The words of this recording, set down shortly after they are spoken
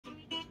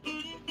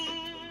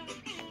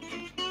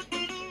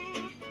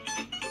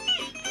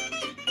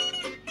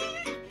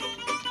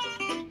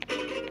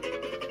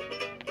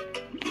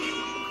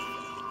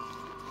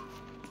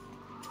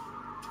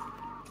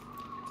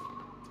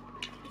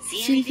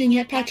see anything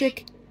yet,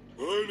 Patrick?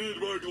 I need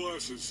my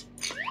glasses.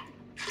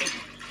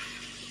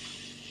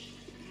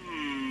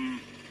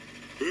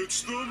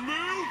 It's the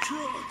mail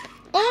truck!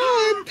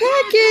 Oh,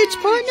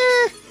 package,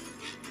 partner!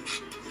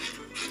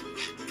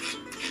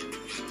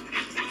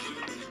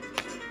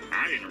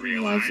 I didn't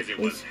realize it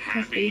was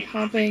happy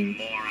hopping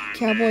moron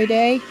cowboy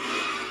day. day.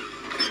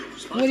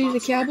 Woody the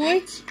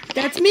cowboy?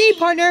 That's me,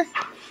 partner!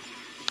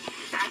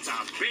 That's a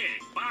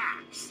big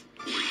box.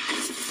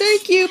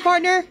 Thank you,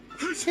 partner!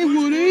 Hey,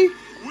 Woody!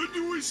 When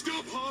do we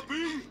stop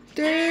hopping?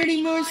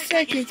 30 more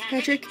seconds,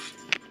 Patrick.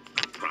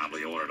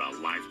 Probably ordered a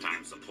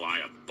lifetime supply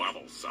of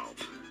bubble soap.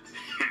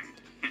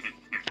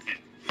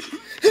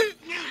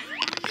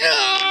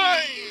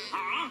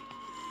 Huh?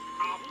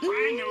 A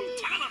brand new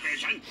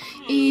television?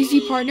 Easy,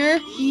 partner.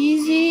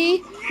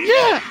 Easy.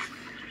 Yeah!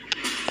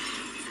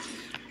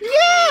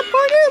 Yeah,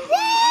 partner!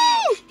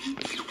 Woo!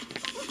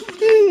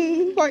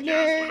 Partner. I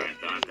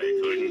thought they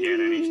couldn't get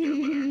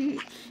any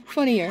stupider.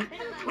 Funnier.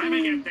 Let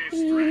me get this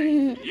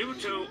straight. You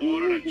two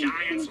ordered a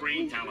giant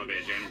screen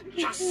television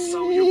just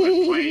so you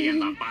could play in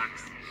the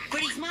box.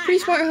 Pretty smart. Pretty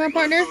smart, huh,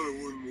 partner? I thought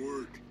it wouldn't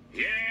work.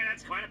 Yeah,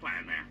 that's quite a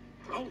plan there.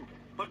 Oh,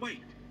 but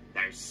wait.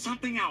 There's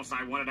something else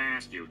I wanted to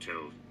ask you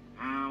two.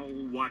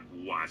 What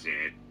was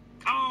it?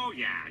 Oh,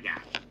 yeah.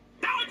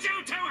 Don't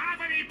you two have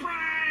any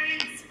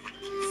brains?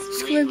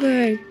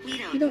 Squidward,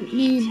 we don't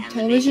need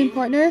television,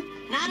 partner.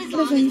 Not as As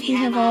long long as as we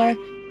have our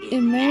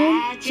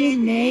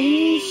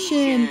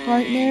imagination,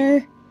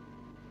 partner.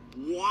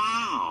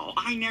 Wow,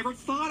 I never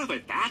thought of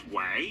it that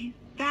way.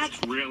 That's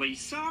really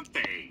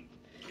something.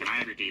 Can I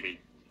have your TV?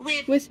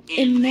 With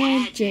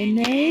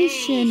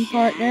imagination,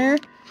 partner,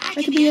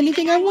 I can be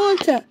anything I want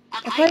to.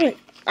 A pirate,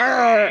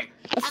 a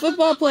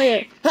football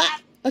player, ha!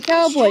 A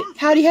cowboy,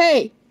 howdy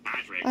hey.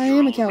 Patrick, I you're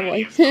am a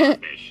already cowboy.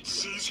 starfish.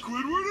 See,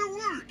 Squidward, it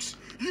works.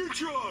 You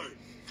try.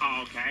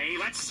 Okay,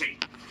 let's see.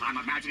 I'm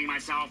imagining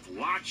myself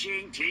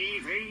watching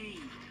TV.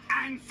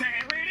 And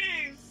there it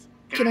is.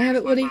 Can I have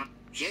it, Woody?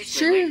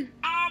 Sure.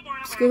 Oh, boy,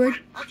 Squidward.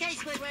 Okay,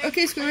 Squidward.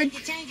 Okay, Squidward. You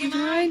change You your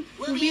mind? mind?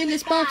 We'll be in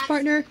this box,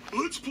 partner.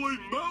 Let's play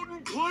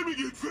mountain climbing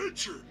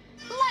adventure.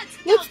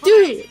 Let's do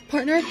it,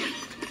 partner.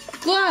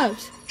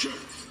 Gloves, Check,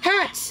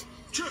 hats,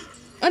 check,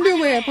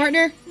 underwear,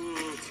 partner.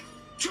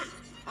 check.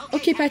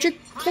 Okay, Patrick,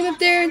 climb up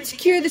there and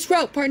secure this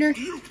rope, partner.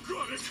 You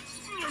got it.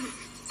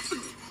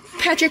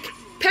 Patrick,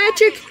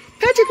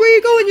 where are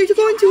you going? You're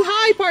going too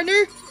high,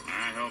 partner. I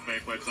hope they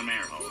put some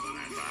air holes in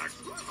that box.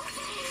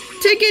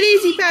 Take it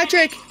easy,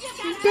 Patrick.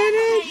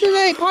 Better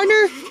tonight,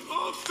 partner.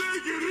 I'll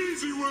take it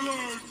easy when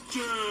I'm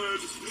dead.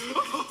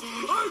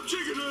 I'm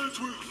chicken heads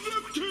with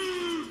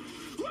Neptune.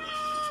 Woo!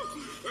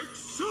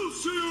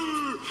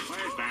 Excelsior!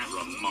 Where's that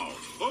remote?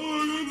 I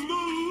am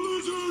the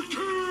Lizard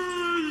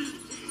King.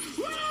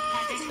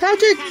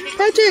 Patrick.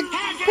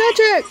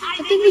 I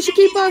think we should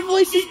keep our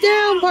voices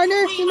down,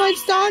 partner. We might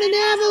start an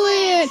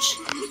avalanche.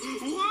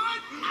 What?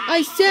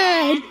 I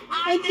said,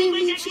 I think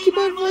we should keep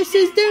our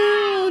voices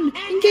down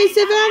in case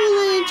of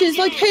avalanches,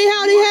 like hey,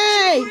 howdy,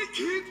 hey.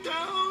 Keep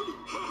down.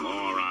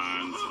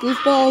 Morons.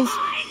 Goofballs.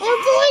 Our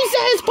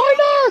voices,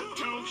 partner.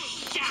 To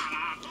shut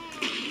up.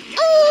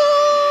 Oh!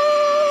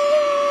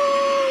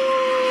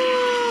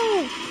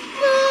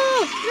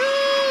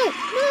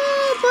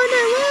 No,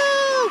 partner, no!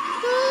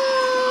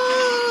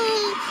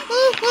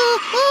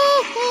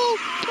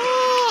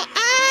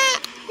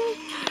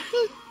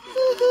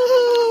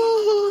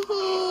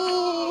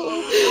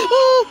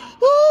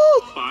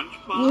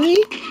 SpongeBob?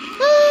 Woody?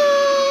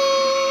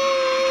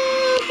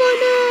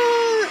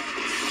 Partner!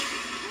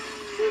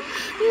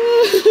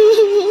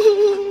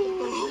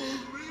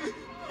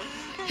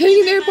 Hang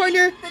in there,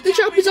 partner. The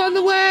chop is on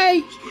the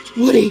way.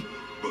 Woody.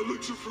 My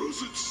legs are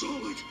frozen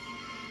solid.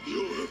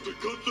 You'll have to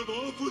cut them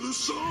off with a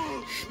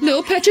saw.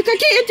 No, Patrick, I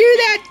can't do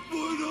that.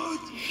 Why not?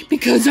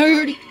 Because I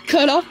already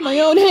cut off my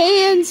own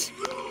hands.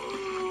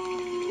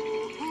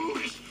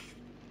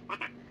 What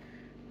the?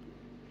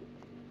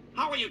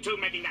 How are you two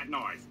making that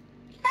noise?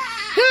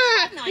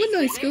 Ha! What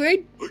noise,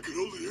 Squidward? I could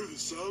only hear the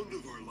sound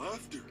of our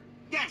laughter.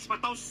 Yes,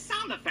 but those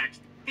sound effects,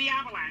 the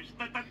avalanche,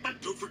 the...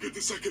 Don't forget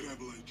the second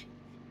avalanche.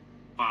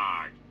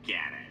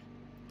 Forget it.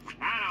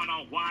 I don't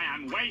know why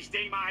I'm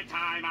wasting my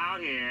time out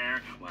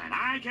here when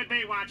I could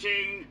be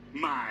watching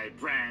my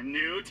brand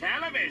new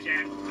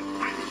television.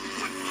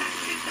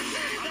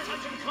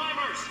 Attention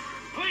climbers,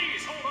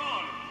 please hold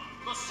on.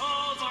 The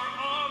saws are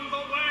on the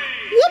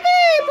way.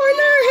 Whoopee,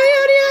 partner! Hey,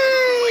 howdy,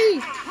 hey!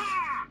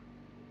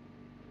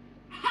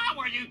 How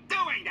are you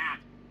doing that?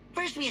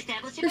 First we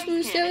established First we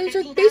established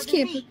our our base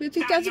camp at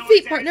 15,000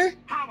 feet, partner.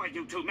 How are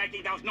you two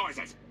making those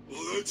noises?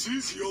 Well, that's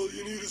easy. All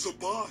you need is a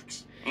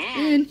box.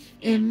 In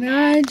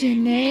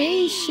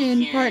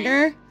imagination,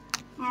 partner.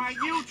 Are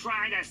you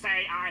trying to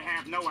say I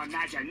have no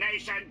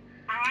imagination?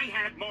 I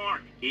have more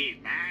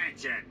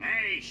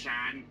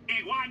imagination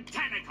in one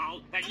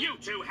tentacle than you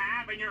two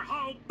have in your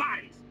whole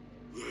bodies.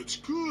 That's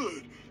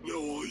good. Now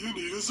all you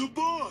need is a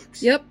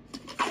box. Yep.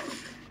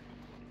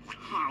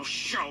 I'll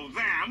show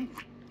them.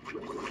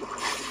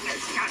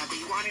 There's gotta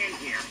be one in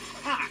here.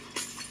 Huh.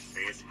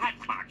 This hat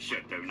box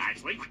should do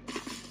nicely.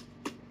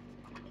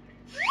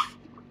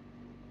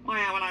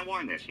 I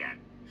worn this yet?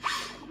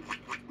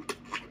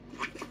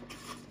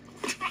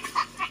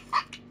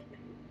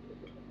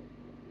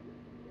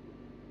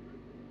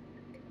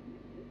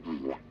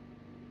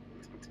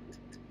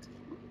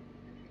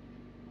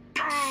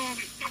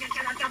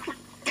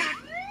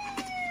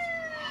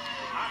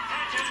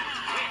 Attention!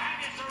 We have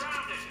you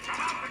surrounded.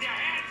 Come up with your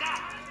hands up.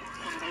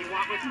 What do they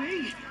want with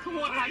me?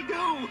 What did I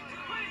do?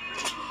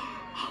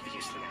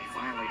 Obviously, I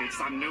violated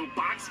some new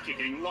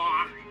box-kicking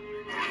law.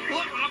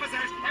 Look,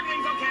 officers,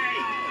 everything's okay.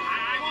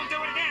 I won't do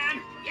it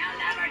again. You'll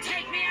never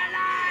take me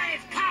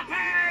alive,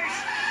 coppers!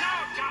 No,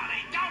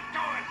 Johnny, don't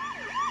do it.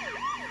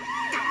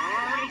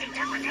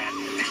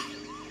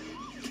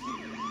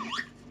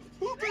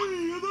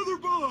 Whoopee! Another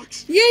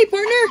box! Yay,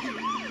 partner!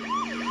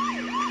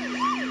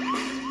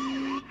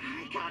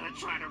 I gotta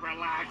try to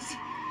relax.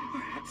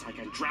 Perhaps I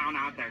can drown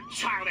out their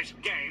childish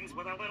games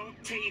with a little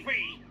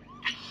TV.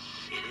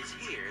 It is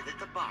here that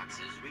the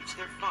boxes reach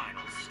their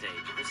final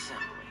stage of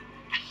assembly.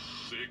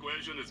 The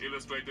equation is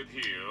illustrated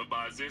here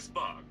by this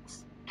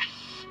box.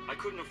 I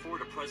couldn't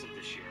afford a present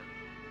this year,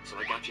 so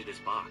I got you this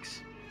box.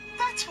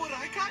 That's what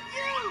I got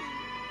you.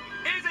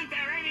 Isn't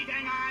there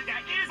anything on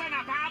that isn't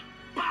about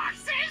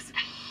boxes?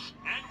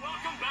 And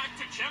welcome back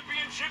to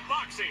Championship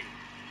Boxing.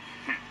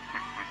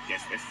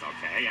 Guess this is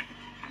okay.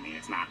 I mean,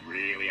 it's not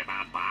really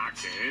about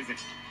boxes.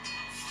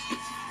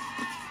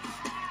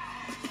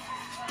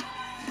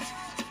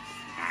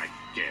 I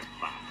give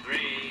up.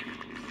 3,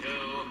 2,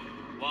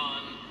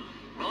 1,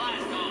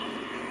 blast off!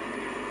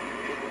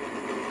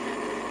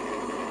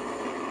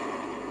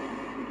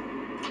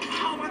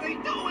 How are they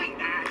doing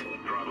that?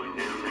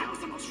 That was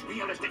the most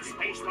realistic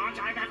space launch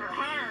I've ever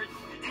heard.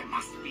 There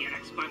must be an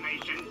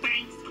explanation.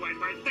 Thanks,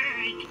 Squidward,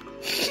 thanks.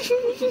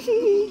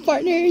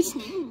 Partners.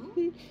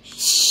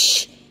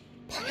 Shh.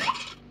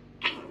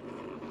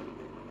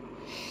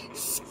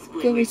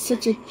 Squidward's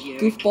such a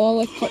goofball,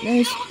 like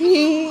partners.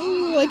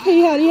 Like,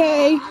 hey, howdy,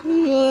 hey.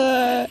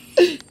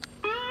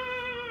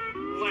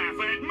 Laugh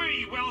at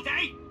me, will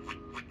they?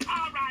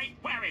 All right,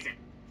 where is it?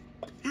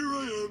 Here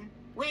I am.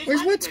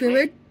 Where's what,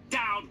 Squidward?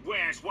 Down,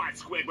 where's what,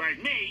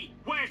 Squidward? Me?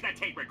 Where's the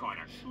tape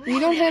recorder? We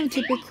don't have a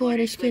tape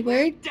recorder,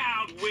 Squidward.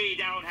 Down, we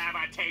don't have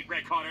a tape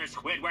recorder,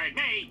 Squidward.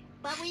 Me?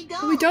 But we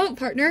don't. We don't,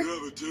 partner. You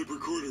have a tape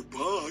recorder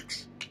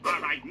box.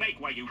 All right, make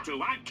way, you two.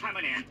 I'm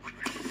coming in.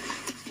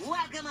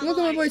 Welcome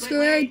aboard,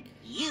 Squidward.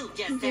 You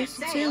just set Just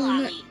sail sail on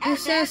on the the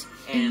SS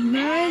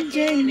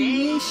Imagination.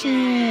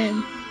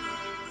 Imagination.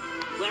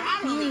 Where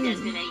our only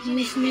destination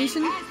is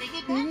Destination? fantastic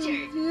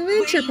adventure.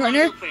 Adventure,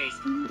 partner.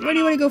 Where do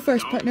you want to go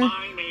first, Don't partner?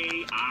 mind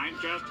me. I'm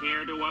just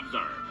here to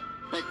observe.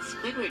 But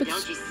Squidward, But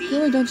don't you see?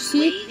 Squidward, don't you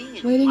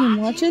see? Waiting and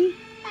watching?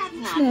 That's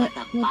That's not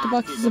what the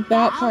box is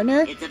about,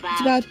 partner. It's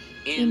It's about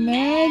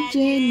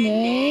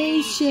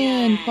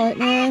imagination,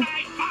 partner. All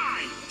right,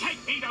 fine.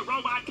 Take me to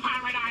Robot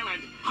Pirate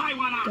Island. I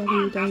want a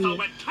arm wrestle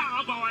with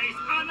cowboys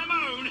on the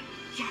moon.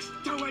 Just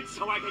do it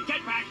so I can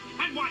get back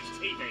and watch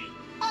TV.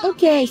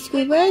 Okay,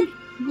 Squidward.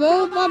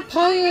 Robot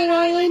Pirate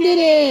Island it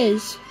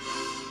is.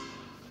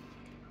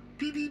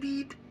 Beep, beep,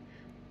 beep.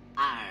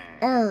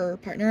 Arr,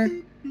 partner.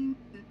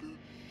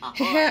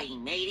 Ahoy,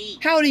 matey.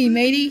 Howdy,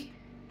 matey.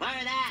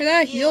 For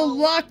that, you'll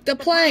lock the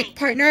plank,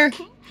 partner.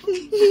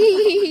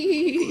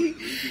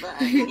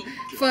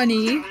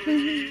 Funny,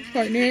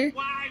 partner.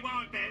 Why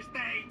won't this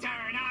thing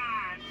turn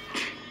on?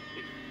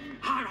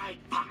 All right,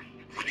 fine.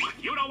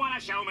 If you don't want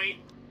to show me,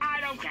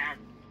 I don't care.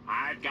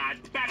 I've got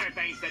better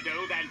things to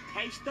do than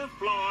pace the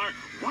floor,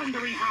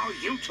 wondering how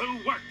you two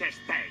work this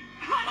thing.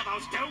 All of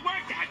those two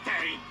work that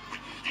thing.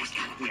 There's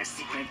got to be a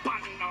secret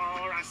button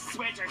or a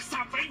switch or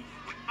something.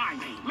 I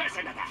mean,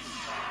 listen to that.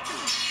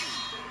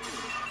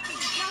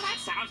 Now that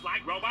sounds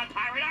like Robot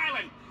Pirate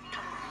Island.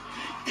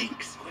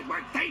 Think,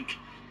 Squidward, think.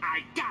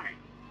 I got it.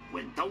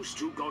 When those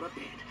two go to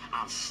bed,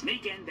 I'll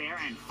sneak in there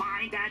and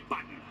find that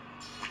button.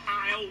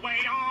 I'll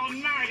wait all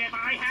night if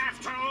I have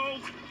to.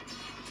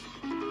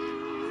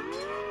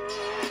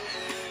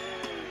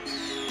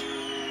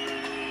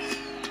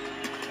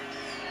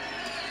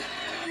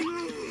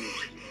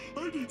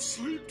 I need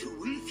sleep to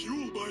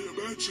refuel my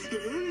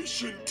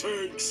imagination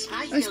tanks.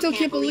 I still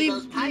can't believe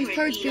those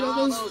pirates beat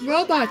all those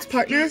robots,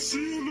 partner. See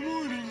you in the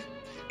morning.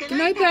 Good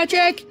night,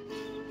 Patrick.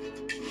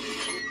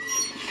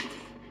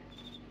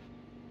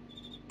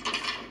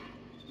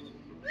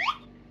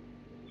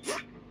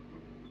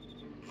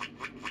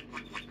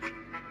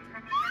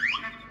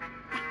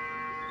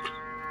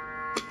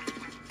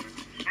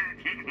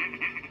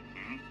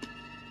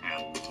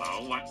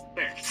 Hello, what's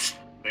this?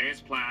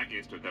 This plaque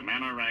is to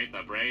commemorate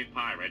the brave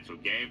pirates who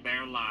gave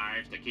their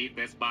lives to keep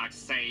this box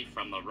safe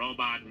from the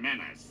robot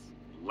menace.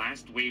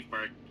 Lest we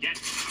forget.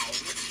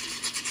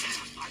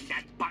 Find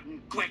that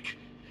button quick.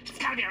 It's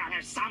gotta be around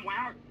here somewhere.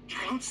 I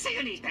don't see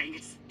anything.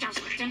 It's just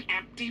an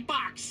empty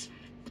box.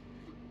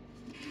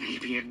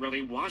 Maybe it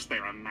really was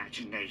their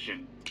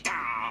imagination.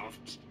 Oh,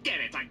 get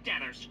it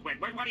together,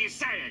 Squidward. What are you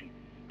saying?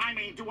 I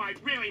mean, do I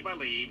really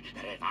believe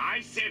that if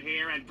I sit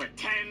here and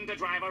pretend to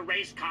drive a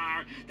race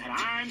car, that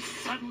I'm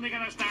suddenly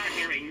gonna start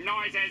hearing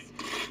noises?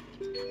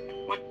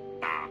 What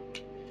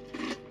the?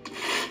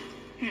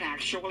 It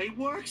actually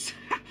works.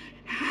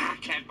 I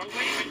can't believe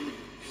it.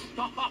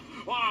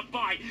 Oh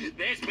boy,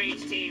 this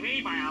beats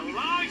TV by a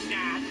long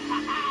shot.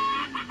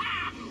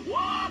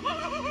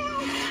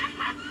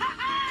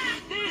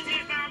 This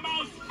is the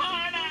most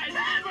fun I've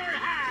ever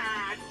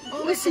had.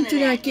 Listen to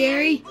that,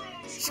 Gary.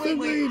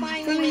 Squidward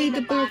finally made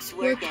the box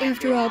work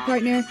after all,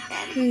 partner.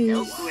 That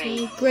is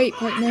so great,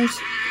 partners.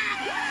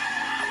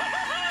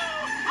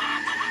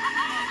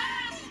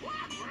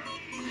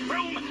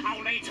 Room,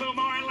 only 2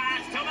 more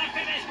laps till the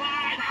finish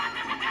line.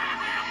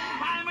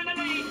 I'm in the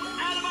lead.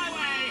 Out of my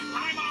way.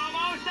 I'm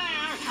almost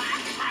there.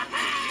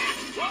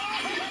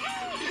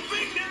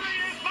 Victory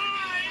is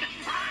mine.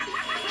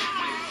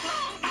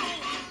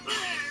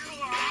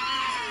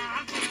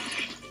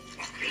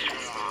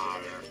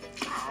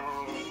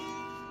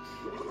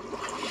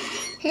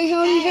 Hey,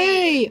 howdy,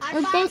 hey!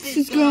 Our box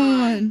is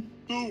gone!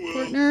 Oh well.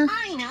 Partner,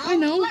 I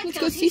know. Let's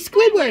go see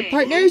Squidward,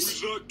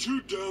 partners! Not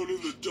too down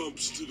in the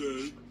dumps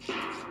today.